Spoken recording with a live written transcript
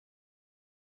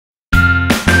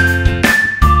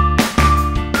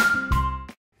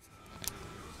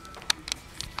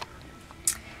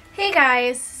Hey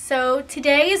guys, so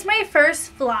today is my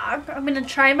first vlog. I'm gonna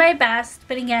try my best,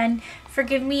 but again,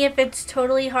 forgive me if it's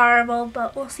totally horrible,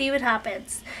 but we'll see what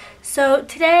happens. So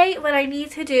today what I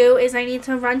need to do is I need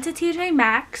to run to TJ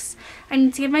Maxx. I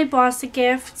need to give my boss a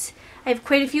gift. I have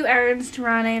quite a few errands to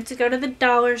run. I have to go to the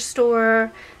dollar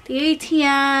store, the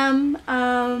ATM.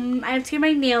 I have to get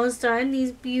my nails done,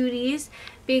 these beauties,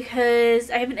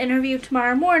 because I have an interview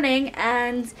tomorrow morning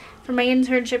and for my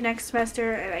internship next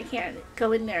semester, and I can't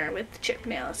go in there with chip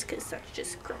nails because that's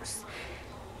just gross.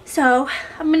 So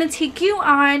I'm gonna take you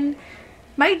on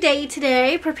my day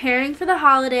today, preparing for the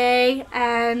holiday,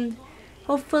 and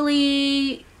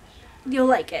hopefully you'll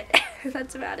like it.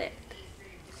 That's about it.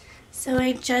 So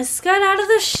I just got out of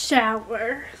the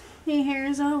shower. My hair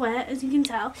is all wet, as you can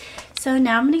tell. So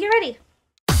now I'm gonna get ready.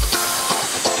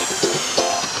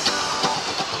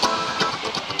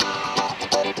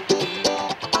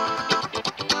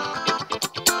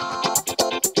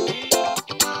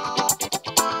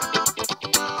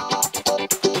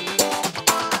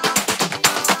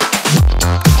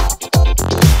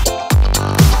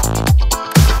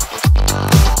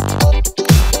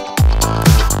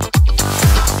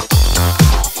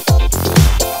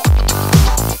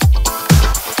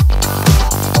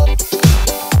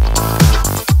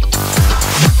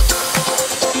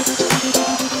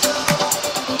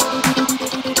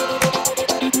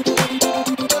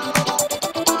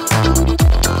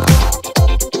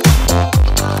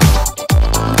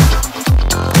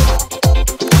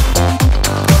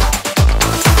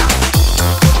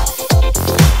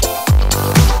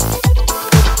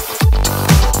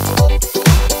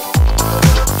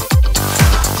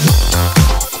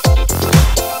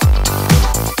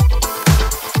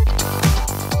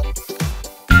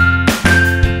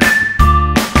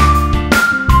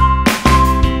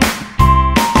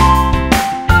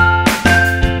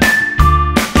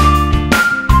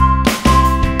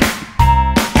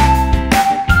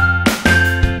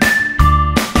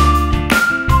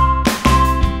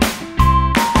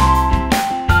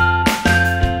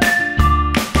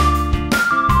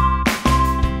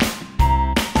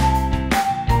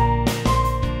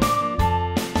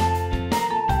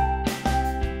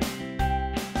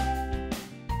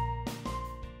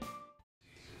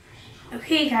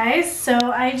 Okay guys, so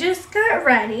I just got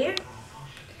ready.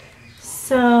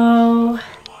 So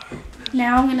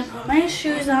now I'm gonna put my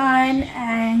shoes on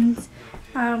and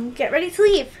get ready to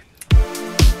leave.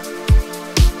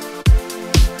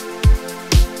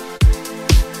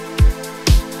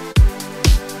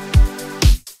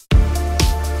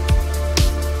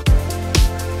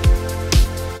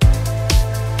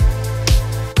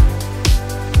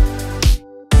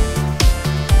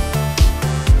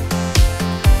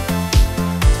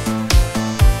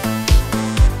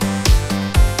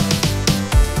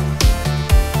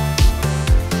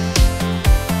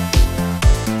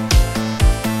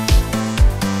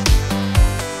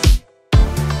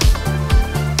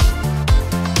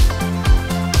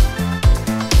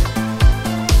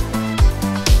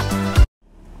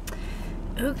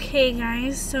 Okay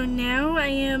guys, so now I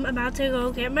am about to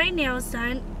go get my nails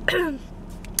done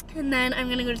and then I'm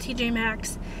gonna go to TJ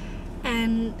Maxx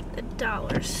and the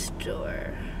dollar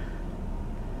store.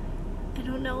 I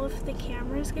don't know if the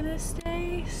camera's gonna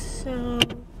stay, so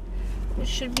it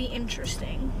should be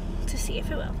interesting to see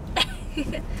if it will.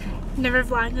 Never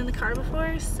vlogged in the car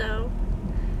before, so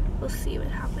we'll see what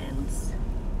happens.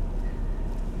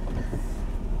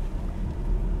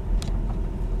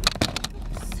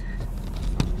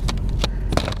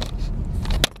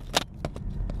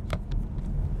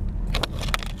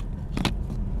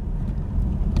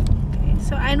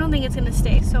 So I don't think it's gonna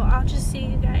stay, so I'll just see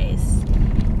you guys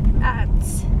at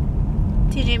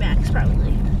TJ Maxx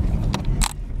probably.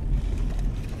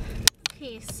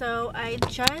 Okay, so I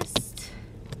just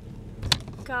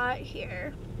got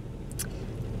here.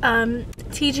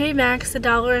 TJ Maxx, the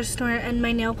dollar store, and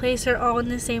my nail place are all in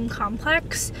the same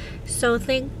complex. So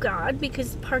thank God,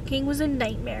 because parking was a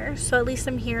nightmare. So at least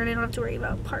I'm here and I don't have to worry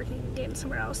about parking again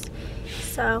somewhere else.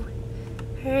 So,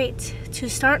 alright, to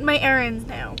start my errands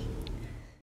now.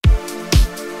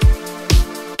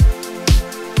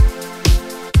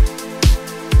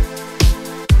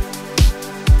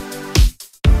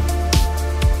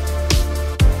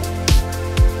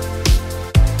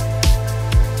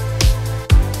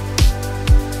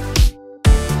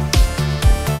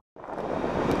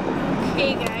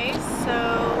 Hey guys, so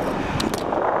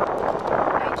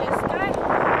I just got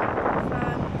home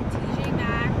from TJ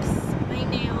Maxx, my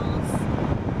nails,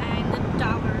 and the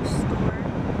dollar store.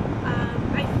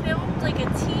 I filmed like a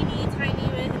teeny tiny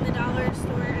bit in the dollar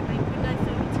store and I could not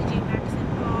film TJ Maxx at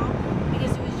all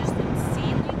because it was just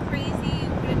insanely crazy. You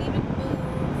couldn't even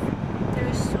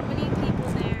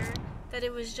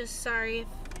was just sorry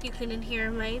if you couldn't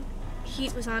hear, my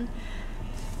heat was on.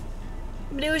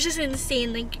 But it was just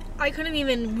insane. Like, I couldn't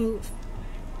even move,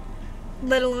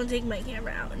 let alone take my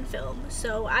camera out and film.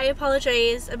 So I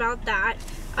apologize about that.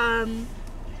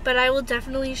 But I will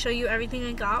definitely show you everything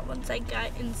I got once I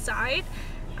get inside.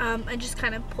 I just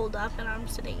kind of pulled up and I'm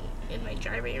sitting in my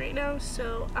driveway right now.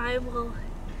 So I will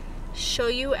show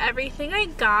you everything I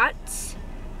got.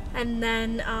 And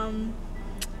then I'm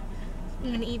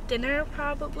gonna eat dinner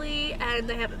probably.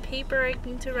 And I have a paper I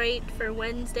need to write for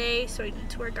Wednesday. So I need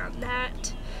to work on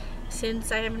that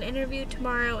since I have an interview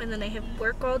tomorrow and then I have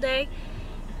work all day.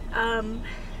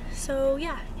 So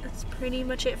yeah, that's pretty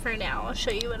much it for now. I'll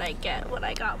show you what I got when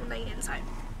I get inside.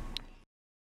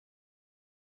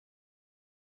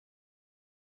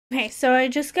 Okay, so I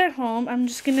just got home. I'm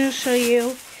just gonna show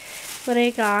you what I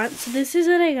got. So this is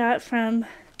what I got from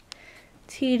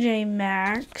TJ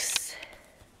Maxx.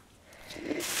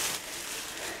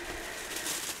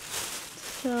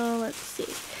 So let's see.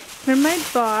 For my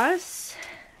boss,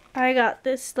 I got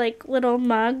this like little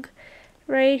mug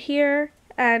right here.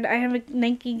 And I have a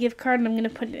Nike gift card and I'm going to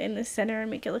put it in the center and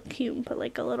make it look cute and put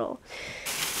like a little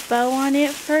bow on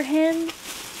it for him.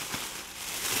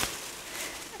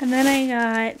 And then I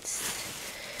got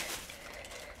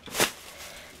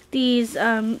these,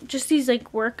 just these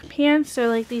like work pants, or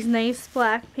like these nice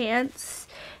black pants.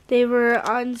 They were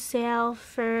on sale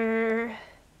for,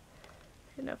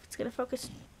 I don't know if it's going to focus,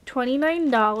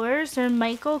 $29. They're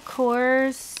Michael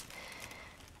Kors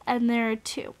and there are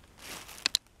two.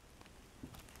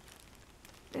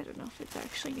 I don't know if it's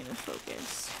actually going to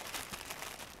focus.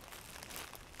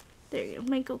 There you go,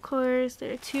 Michael Kors,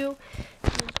 there are two.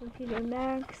 From TJ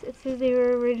Maxx. It says they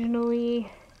were originally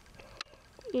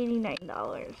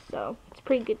 $89, so it's a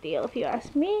pretty good deal if you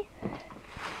ask me.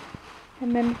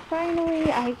 And then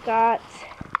finally I got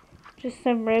just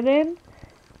some ribbon.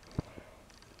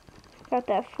 Got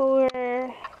that for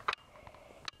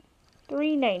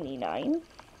 $3.99.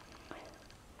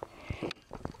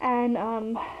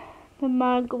 And the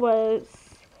mug was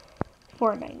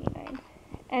 $4.99.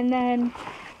 And then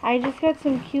I just got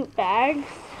some cute bags.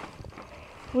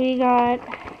 We got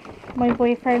my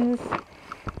boyfriend's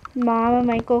mom a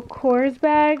Michael Kors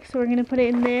bag, so we're gonna put it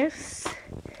in this.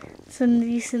 It's a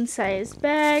decent sized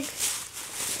bag.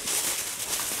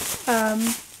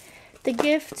 The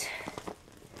gift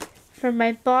from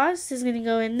my boss is gonna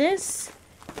go in this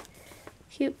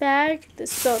cute bag.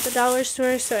 This is at the dollar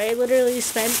store, so I literally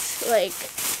spent like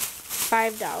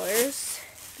 $5.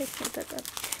 I can't put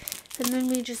that. And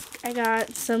then I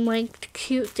got some like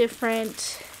cute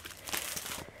different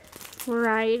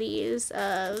varieties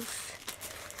of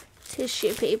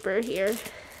tissue paper here.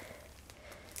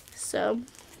 So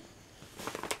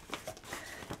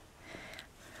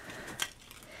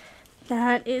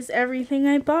that is everything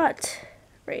I bought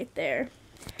right there.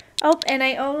 Oh, and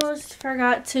I almost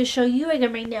forgot to show you, I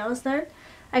got my nails done.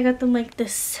 I got them like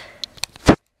this.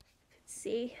 Let's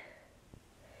see.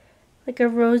 Like a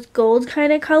rose gold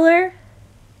kind of color.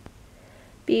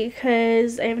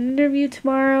 Because I have an interview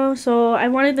tomorrow, so I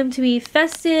wanted them to be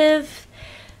festive,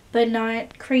 but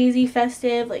not crazy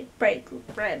festive, like bright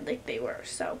red like they were.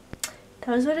 So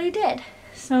that was what I did.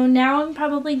 So now I'm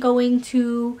probably going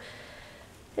to,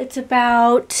 it's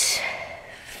about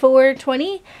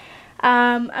 4:20.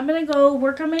 I'm gonna go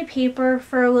work on my paper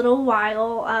for a little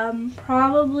while,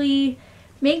 probably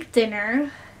make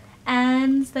dinner,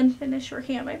 and then finish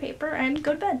working on my paper and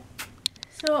go to bed.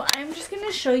 So I'm just going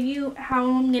to show you how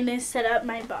I'm going to set up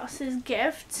my boss's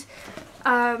gift.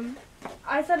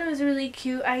 I thought it was a really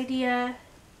cute idea,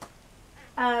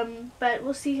 but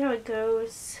we'll see how it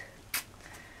goes.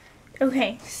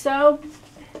 Okay, so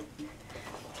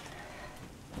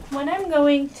what I'm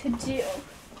going to do,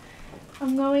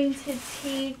 I'm going to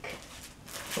take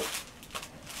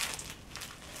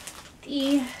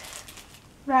the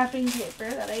wrapping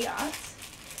paper that I got.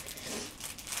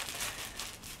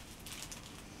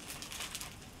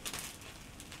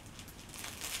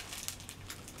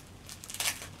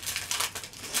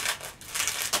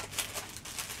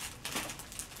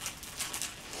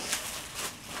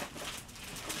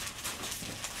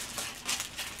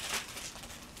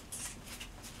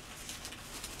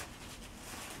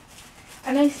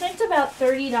 And I spent about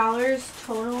 $30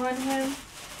 total on him.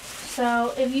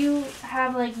 So if you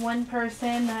have like one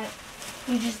person that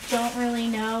you just don't really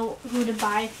know who to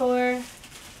buy for,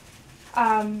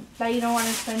 that you don't want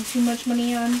to spend too much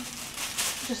money on,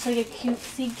 just like a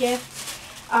cutesy gift,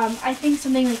 I think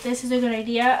something like this is a good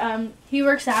idea. He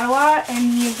works out a lot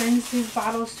and he brings his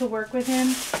bottles to work with him.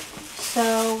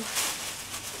 So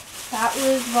that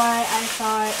was why I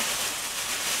thought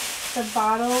the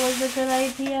bottle was a good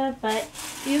idea, but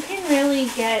you can really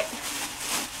get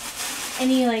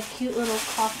any like cute little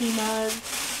coffee mug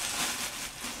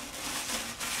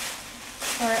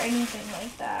or anything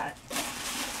like that,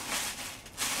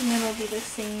 and it'll be the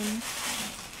same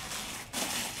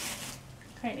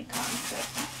kind of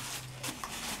concept.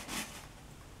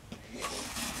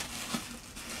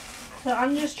 So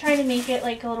I'm just trying to make it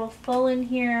like a little full in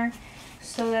here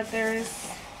so that there's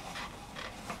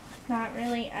not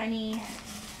really any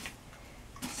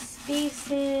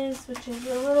spaces, which is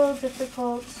a little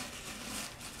difficult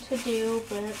to do,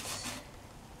 but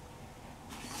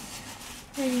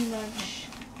pretty much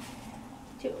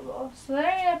doable. So then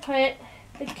I'm going to put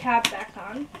the cap back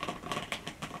on.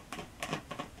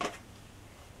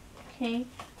 Okay.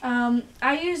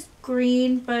 I used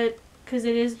green, but because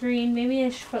it is green, maybe I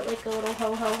should put like a little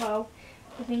ho ho ho.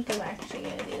 I think I'm actually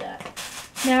going to do that.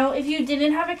 Now, if you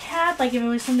didn't have a cap, like if it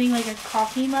was something like a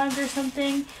coffee mug or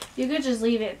something, you could just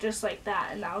leave it just like that,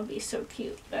 and that would be so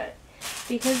cute. But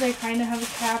because I kind of have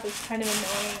a cap, it's kind of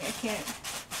annoying. I can't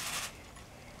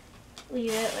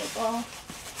leave it like all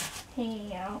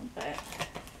hanging out, but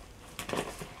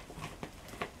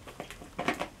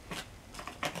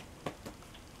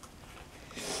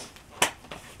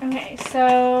okay,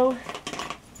 so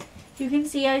you can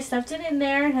see I stuffed it in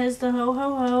there. It has the ho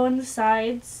ho ho on the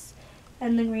sides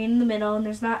and the green in the middle, and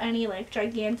there's not any like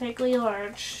gigantically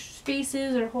large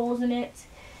spaces or holes in it,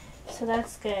 so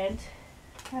that's good.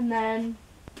 And then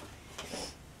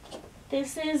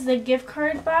this is the gift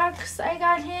card box I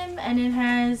got him, and it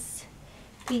has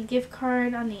the gift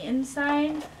card on the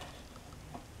inside,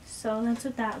 so that's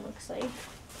what that looks like.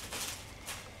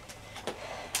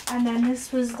 And then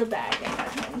this was the bag I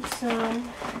got him,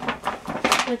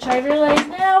 so, which I realize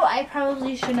now I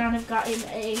probably should not have gotten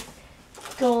a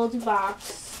gold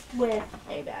box with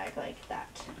a bag like that,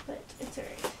 but it's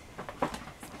alright.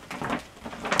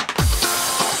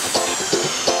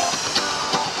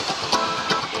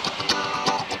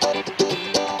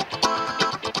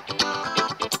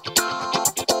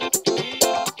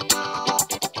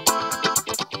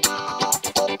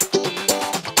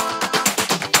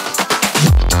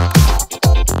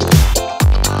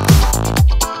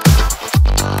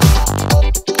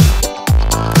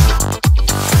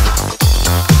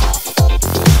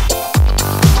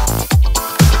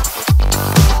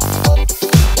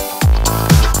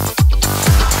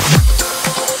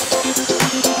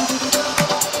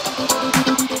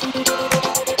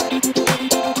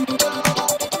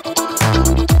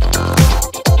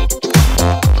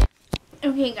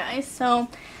 Okay guys, so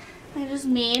I just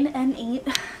made and ate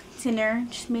dinner.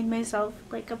 Just made myself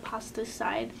like a pasta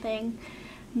side thing.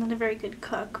 I'm not a very good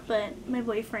cook, but my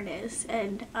boyfriend is.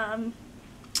 And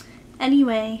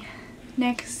anyway,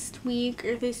 next week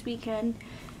or this weekend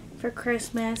for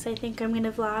Christmas, I think I'm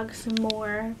gonna vlog some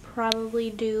more. Probably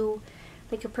do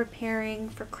like a preparing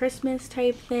for Christmas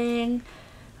type thing.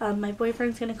 My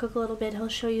boyfriend's gonna cook a little bit. He'll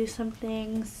show you some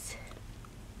things.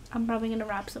 I'm probably gonna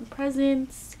wrap some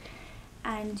presents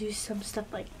and do some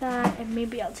stuff like that, and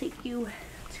maybe I'll take you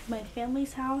to my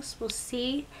family's house. We'll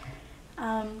see.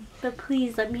 But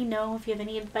please let me know if you have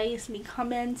any advice, any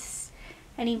comments,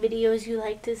 any videos you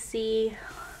like to see.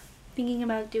 Thinking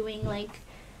about doing like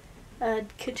a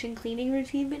kitchen cleaning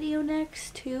routine video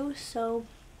next too, so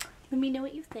let me know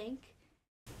what you think.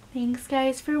 Thanks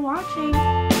guys for watching.